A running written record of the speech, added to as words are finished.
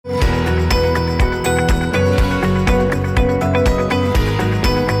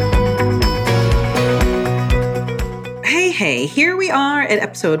at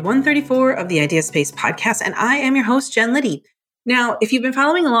episode 134 of the Idea Space podcast, and I am your host, Jen Liddy. Now, if you've been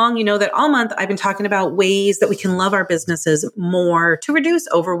following along, you know that all month I've been talking about ways that we can love our businesses more to reduce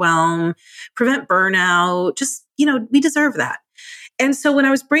overwhelm, prevent burnout. Just, we deserve that. And so when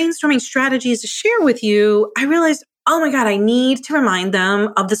I was brainstorming strategies to share with you, I realized, oh my God, I need to remind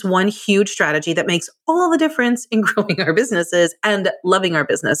them of this one huge strategy that makes all the difference in growing our businesses and loving our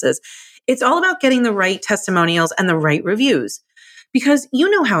businesses. It's all about getting the right testimonials and the right reviews. Because you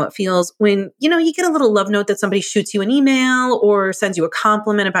know how it feels when, you get a little love note that somebody shoots you an email or sends you a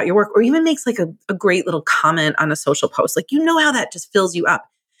compliment about your work, or even makes like a great little comment on a social post. Like, you know how that just fills you up.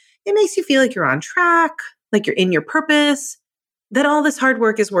 It makes you feel like you're on track, like you're in your purpose, that all this hard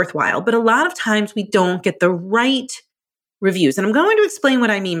work is worthwhile. But a lot of times we don't get the right reviews. And I'm going to explain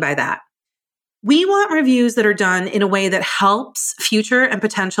what I mean by that. We want reviews that are done in a way that helps future and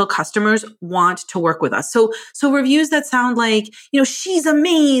potential customers want to work with us. So reviews that sound like, she's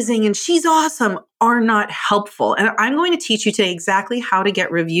amazing and she's awesome are not helpful. And I'm going to teach you today exactly how to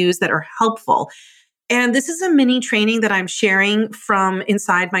get reviews that are helpful. And this is a mini training that I'm sharing from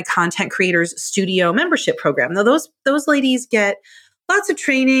inside my Content Creators Studio membership program. Now, those ladies get lots of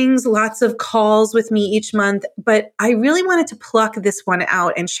trainings, lots of calls with me each month, but I really wanted to pluck this one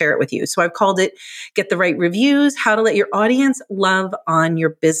out and share it with you. So I've called it Get the Right Reviews, How to Let Your Audience Love on Your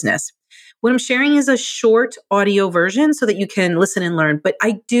Business. What I'm sharing is a short audio version so that you can listen and learn, but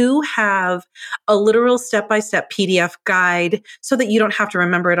I do have a literal step-by-step PDF guide so that you don't have to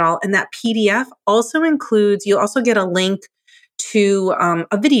remember it all. And that PDF also includes, you'll also get a link to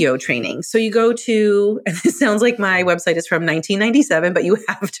a video training. So you go to, and this sounds like my website is from 1997, but you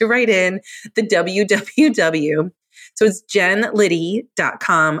have to write in the www. So it's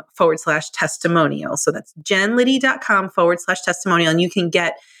jenliddy.com/testimonial. So that's jenliddy.com/testimonial. And you can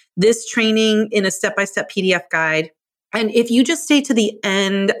get this training in a step-by-step PDF guide. And if you just stay to the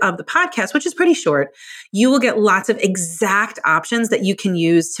end of the podcast, which is pretty short, you will get lots of exact options that you can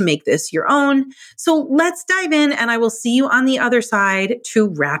use to make this your own. So let's dive in, and I will see you on the other side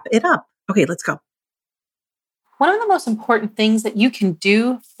to wrap it up. Okay, let's go. One of the most important things that you can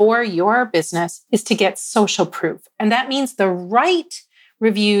do for your business is to get social proof. And that means the right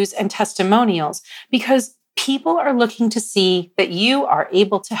reviews and testimonials, because people are looking to see that you are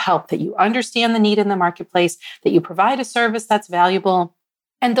able to help, that you understand the need in the marketplace, that you provide a service that's valuable.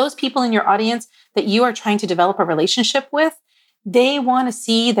 And those people in your audience that you are trying to develop a relationship with, they want to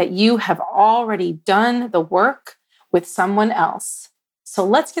see that you have already done the work with someone else. So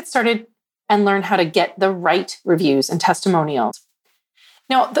let's get started and learn how to get the right reviews and testimonials.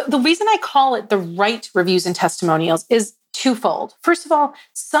 Now, the reason I call it the right reviews and testimonials is twofold. First of all,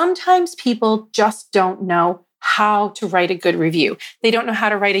 sometimes people just don't know how to write a good review. They don't know how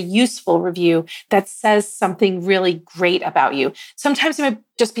to write a useful review that says something really great about you. Sometimes it might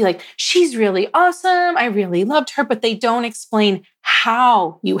just be like, she's really awesome, I really loved her, but they don't explain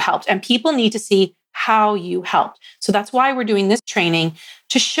how you helped. And people need to see how you helped. So that's why we're doing this training,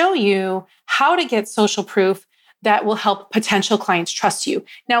 to show you how to get social proof that will help potential clients trust you.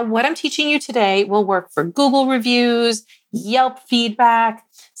 Now, what I'm teaching you today will work for Google reviews, Yelp feedback,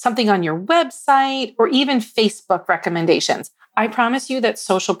 something on your website, or even Facebook recommendations. I promise you that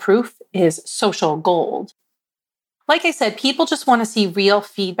social proof is social gold. Like I said, people just want to see real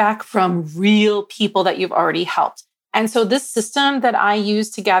feedback from real people that you've already helped. And so this system that I use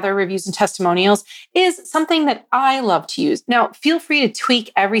to gather reviews and testimonials is something that I love to use. Now, feel free to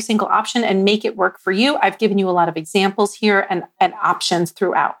tweak every single option and make it work for you. I've given you a lot of examples here and options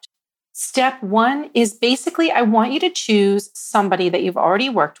throughout. Step one is basically, I want you to choose somebody that you've already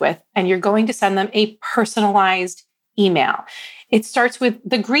worked with, and you're going to send them a personalized email. It starts with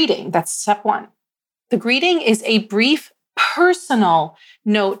the greeting. That's step one. The greeting is a brief personal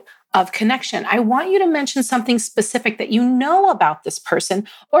note of connection. I want you to mention something specific that you know about this person,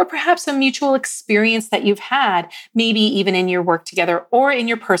 or perhaps a mutual experience that you've had, maybe even in your work together or in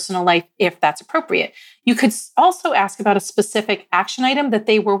your personal life, if that's appropriate. You could also ask about a specific action item that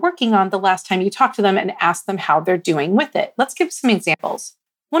they were working on the last time you talked to them and ask them how they're doing with it. Let's give some examples.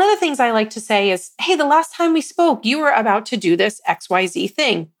 One of the things I like to say is, hey, the last time we spoke, you were about to do this XYZ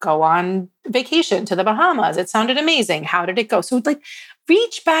thing, go on vacation to the Bahamas. It sounded amazing. How did it go? So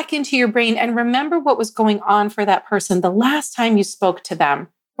reach back into your brain and remember what was going on for that person the last time you spoke to them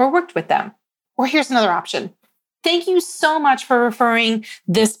or worked with them. Or here's another option. Thank you so much for referring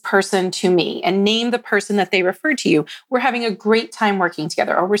this person to me, and name the person that they referred to you. We're having a great time working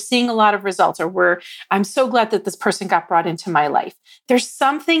together, or we're seeing a lot of results, or I'm so glad that this person got brought into my life. There's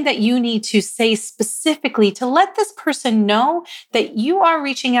something that you need to say specifically to let this person know that you are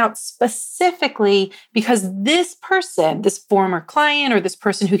reaching out specifically because this person, this former client, or this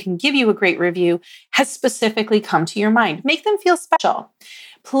person who can give you a great review, has specifically come to your mind. Make them feel special.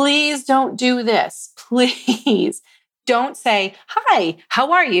 Please don't do this. Please don't say, "Hi,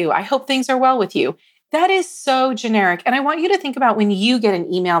 how are you? I hope things are well with you." That is so generic. And I want you to think about when you get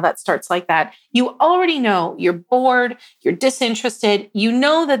an email that starts like that, you already know you're bored, you're disinterested, you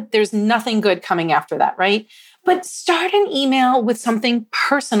know that there's nothing good coming after that, right? But start an email with something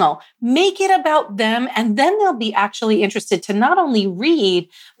personal. Make it about them, and then they'll be actually interested to not only read,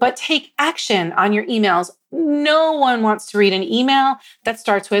 but take action on your emails. No one wants to read an email that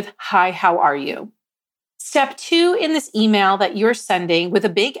starts with, "Hi, how are you?" Step 2 in this email that you're sending with a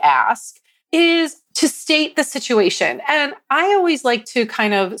big ask is to state the situation. And I always like to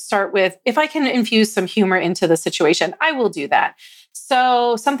kind of start with, if I can infuse some humor into the situation, I will do that.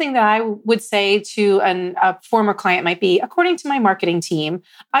 So something that I would say to a former client might be, "According to my marketing team,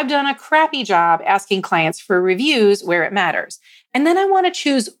 I've done a crappy job asking clients for reviews where it matters." And then I want to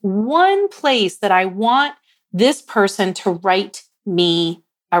choose one place that I want this person to write me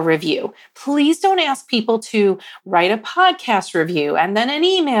a review. Please don't ask people to write a podcast review and then an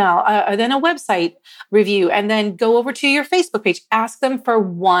email, then a website review, and then go over to your Facebook page. Ask them for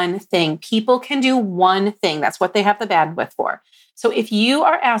one thing. People can do one thing. That's what they have the bandwidth for. So if you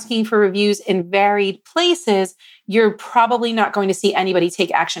are asking for reviews in varied places, you're probably not going to see anybody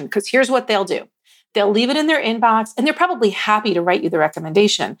take action, because here's what they'll do. They'll leave it in their inbox, and they're probably happy to write you the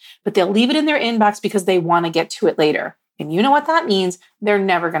recommendation, but they'll leave it in their inbox because they want to get to it later. And you know what that means? They're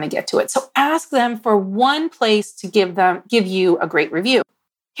never going to get to it. So ask them for one place to give you a great review.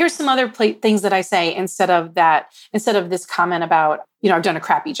 Here's some other things that I say instead of this comment about, I've done a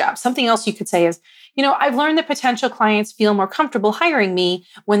crappy job. Something else you could say is, I've learned that potential clients feel more comfortable hiring me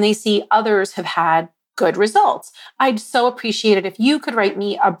when they see others have had good results. I'd so appreciate it if you could write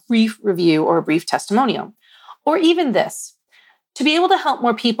me a brief review or a brief testimonial. Or even this: to be able to help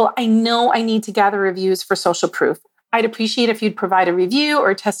more people, I know I need to gather reviews for social proof. I'd appreciate if you'd provide a review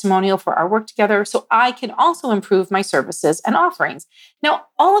or a testimonial for our work together so I can also improve my services and offerings. Now,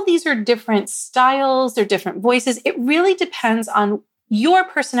 all of these are different styles, they're different voices. It really depends on your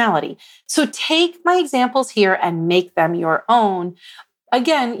personality. So take my examples here and make them your own.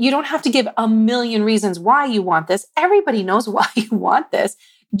 Again, you don't have to give a million reasons why you want this. Everybody knows why you want this.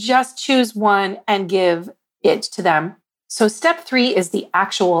 Just choose one and give it to them. So step 3 is the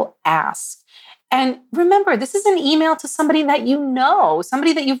actual ask. And remember, this is an email to somebody that you know,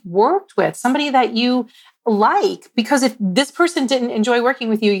 somebody that you've worked with, somebody that you like, because if this person didn't enjoy working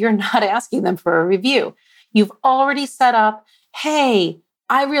with you, you're not asking them for a review. You've already set up, "Hey,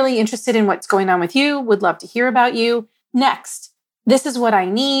 I'm really interested in what's going on with you, would love to hear about you. Next, this is what I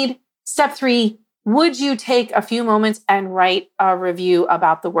need. Step 3, would you take a few moments and write a review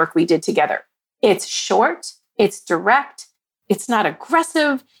about the work we did together?" It's short, it's direct, it's not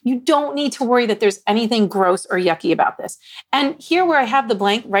aggressive. You don't need to worry that there's anything gross or yucky about this. And here where I have the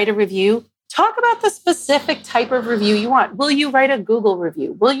blank, write a review, talk about the specific type of review you want. Will you write a Google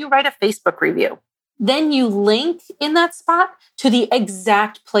review? Will you write a Facebook review? Then you link in that spot to the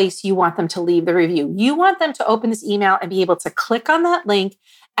exact place you want them to leave the review. You want them to open this email and be able to click on that link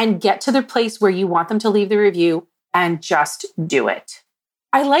and get to the place where you want them to leave the review and just do it.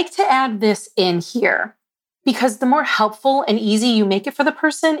 I like to add this in here, because the more helpful and easy you make it for the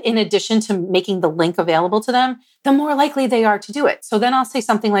person, in addition to making the link available to them, the more likely they are to do it. So then I'll say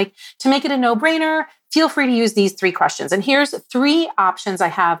something like, to make it a no-brainer, feel free to use these 3 questions. And here's 3 options I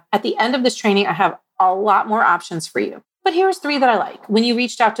have. At the end of this training, I have a lot more options for you. But here's 3 that I like. When you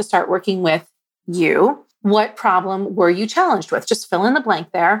reached out to start working with you, what problem were you challenged with? Just fill in the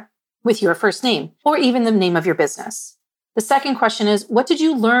blank there with your first name, or even the name of your business. The second question is, what did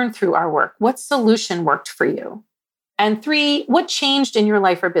you learn through our work? What solution worked for you? And 3, what changed in your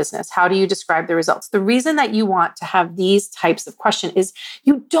life or business? How do you describe the results? The reason that you want to have these types of questions is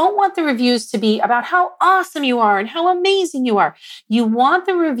you don't want the reviews to be about how awesome you are and how amazing you are. You want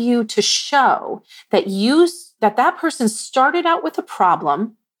the review to show that that person started out with a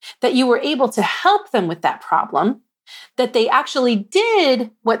problem, that you were able to help them with that problem, that they actually did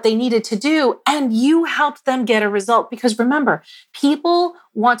what they needed to do, and you helped them get a result. Because remember, people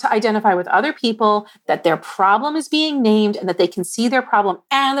want to identify with other people that their problem is being named and that they can see their problem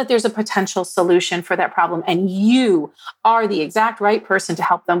and that there's a potential solution for that problem. And you are the exact right person to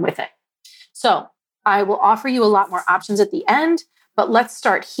help them with it. So I will offer you a lot more options at the end, but let's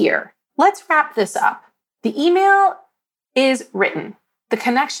start here. Let's wrap this up. The email is written. The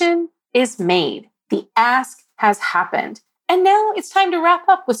connection is made. The ask has happened. And now it's time to wrap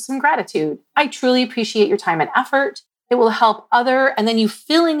up with some gratitude. I truly appreciate your time and effort. It will help and then you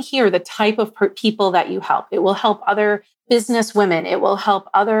fill in here the type of people that you help. It will help other business women. It will help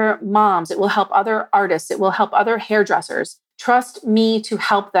other moms. It will help other artists. It will help other hairdressers. Trust me to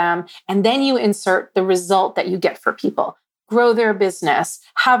help them. And then you insert the result that you get for people. Grow their business,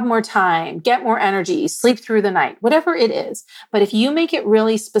 have more time, get more energy, sleep through the night, whatever it is. But if you make it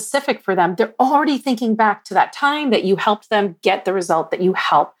really specific for them, they're already thinking back to that time that you helped them get the result that you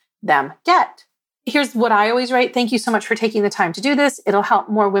help them get. Here's what I always write. Thank you so much for taking the time to do this. It'll help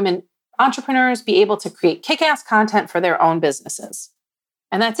more women entrepreneurs be able to create kick-ass content for their own businesses.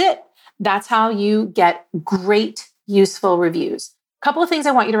 And that's it. That's how you get great, useful reviews. A couple of things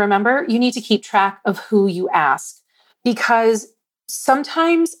I want you to remember. You need to keep track of who you ask, because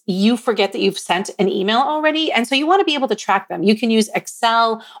sometimes you forget that you've sent an email already. And so you want to be able to track them. You can use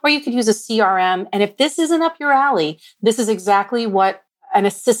Excel or you could use a CRM. And if this isn't up your alley, this is exactly what an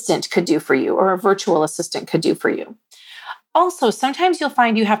assistant could do for you or a virtual assistant could do for you. Also, sometimes you'll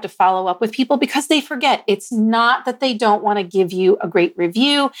find you have to follow up with people because they forget. It's not that they don't want to give you a great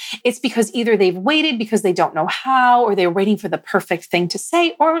review. It's because either they've waited because they don't know how, or they're waiting for the perfect thing to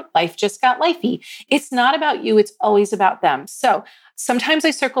say, or life just got lifey. It's not about you. It's always about them. So sometimes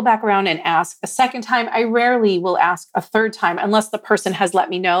I circle back around and ask a second time. I rarely will ask a third time unless the person has let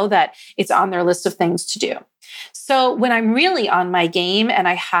me know that it's on their list of things to do. So when I'm really on my game and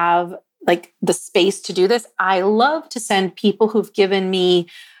I have like the space to do this, I love to send people who've given me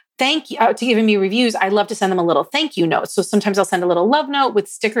giving me reviews. I love to send them a little thank you note. So sometimes I'll send a little love note with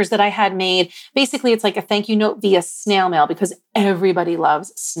stickers that I had made. Basically, it's like a thank you note via snail mail because everybody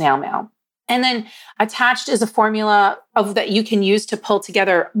loves snail mail. And then attached is a formula that you can use to pull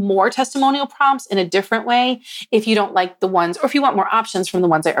together more testimonial prompts in a different way if you don't like the ones, or if you want more options from the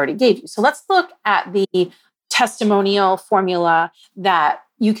ones I already gave you. So let's look at the testimonial formula that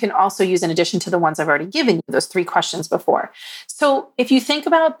you can also use in addition to the ones I've already given you, those 3 questions before. So if you think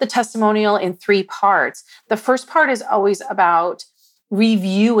about the testimonial in 3 parts, the first part is always about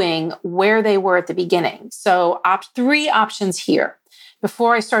reviewing where they were at the beginning. So 3 options here.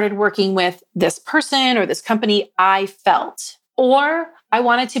 Before I started working with this person or this company, I felt, or I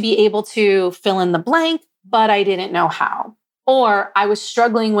wanted to be able to fill in the blank, but I didn't know how. Or I was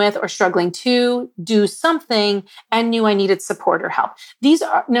struggling with or struggling to do something and knew I needed support or help. They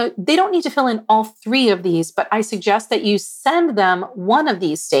don't need to fill in all 3 of these, but I suggest that you send them one of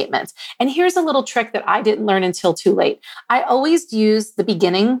these statements. And here's a little trick that I didn't learn until too late. I always use the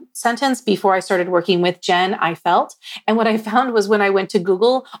beginning sentence before I started working with Jen, I felt. And what I found was when I went to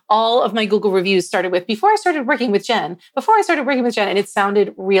Google, all of my Google reviews started with, before I started working with Jen, and it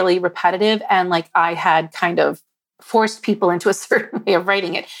sounded really repetitive and like I had kind of forced people into a certain way of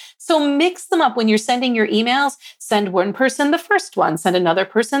writing it. So mix them up when you're sending your emails. Send one person the first one, send another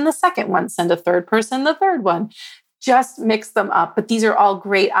person the second one, send a third person the third one. Just mix them up. But these are all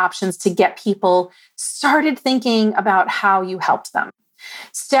great options to get people started thinking about how you helped them.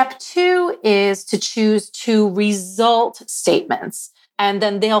 Step 2 is to choose 2 result statements, and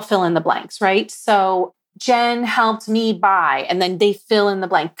then they'll fill in the blanks, right? So Jen helped me buy, and then they fill in the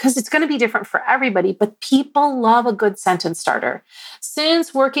blank because it's going to be different for everybody, but people love a good sentence starter.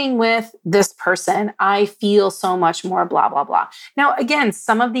 Since working with this person, I feel so much more blah, blah, blah. Now, again,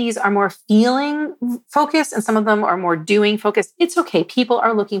 some of these are more feeling focused and some of them are more doing focused. It's okay. People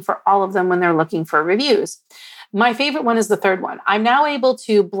are looking for all of them when they're looking for reviews. My favorite one is the third one. I'm now able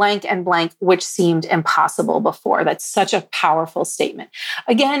to blank and blank, which seemed impossible before. That's such a powerful statement.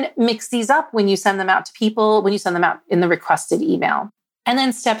 Again, mix these up when you send them out to people, when you send them out in the requested email. And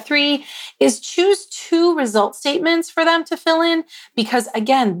then step 3 is choose 2 result statements for them to fill in, because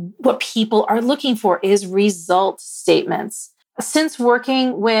again, what people are looking for is result statements. Since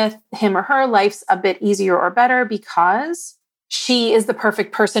working with him or her, life's a bit easier or better because she is the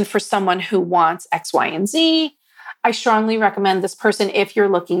perfect person for someone who wants X, Y, and Z. I strongly recommend this person if you're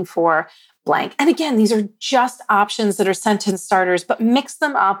looking for blank. And again, these are just options that are sentence starters, but mix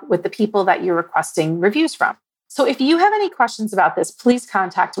them up with the people that you're requesting reviews from. So if you have any questions about this, please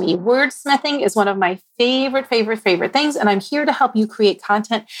contact me. Wordsmithing is one of my favorite things, and I'm here to help you create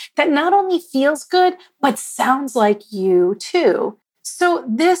content that not only feels good, but sounds like you too. So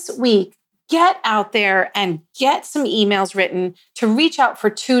this week, get out there and get some emails written to reach out for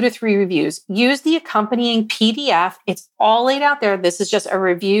 2 to 3 reviews. Use the accompanying PDF. It's all laid out there. This is just a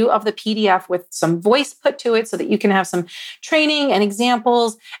review of the PDF with some voice put to it so that you can have some training and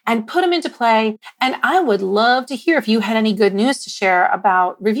examples and put them into play. And I would love to hear if you had any good news to share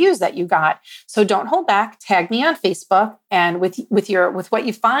about reviews that you got. So don't hold back. Tag me on Facebook and with what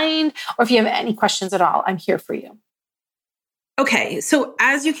you find, or if you have any questions at all, I'm here for you. Okay, so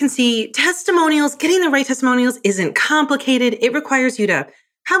as you can see, testimonials, getting the right testimonials isn't complicated. It requires you to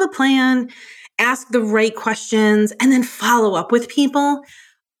have a plan, ask the right questions, and then follow up with people.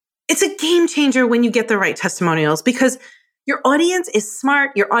 It's a game changer when you get the right testimonials because your audience is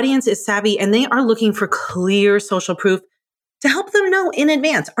smart, your audience is savvy, and they are looking for clear social proof to help them know in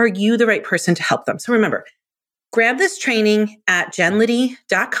advance, are you the right person to help them? So remember, grab this training at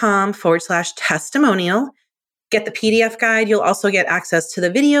jenliddy.com/testimonial. Get the PDF guide. You'll also get access to the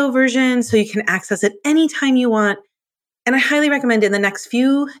video version so you can access it anytime you want. And I highly recommend in the next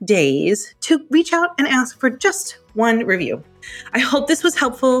few days to reach out and ask for just one review. I hope this was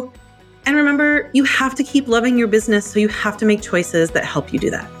helpful. And remember, you have to keep loving your business, so you have to make choices that help you do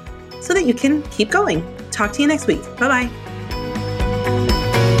that so that you can keep going. Talk to you next week. Bye-bye.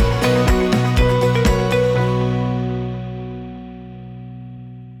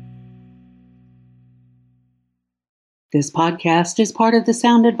 This podcast is part of the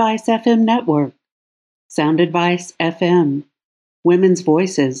Sound Advice FM network. Sound Advice FM. Women's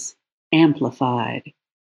voices amplified.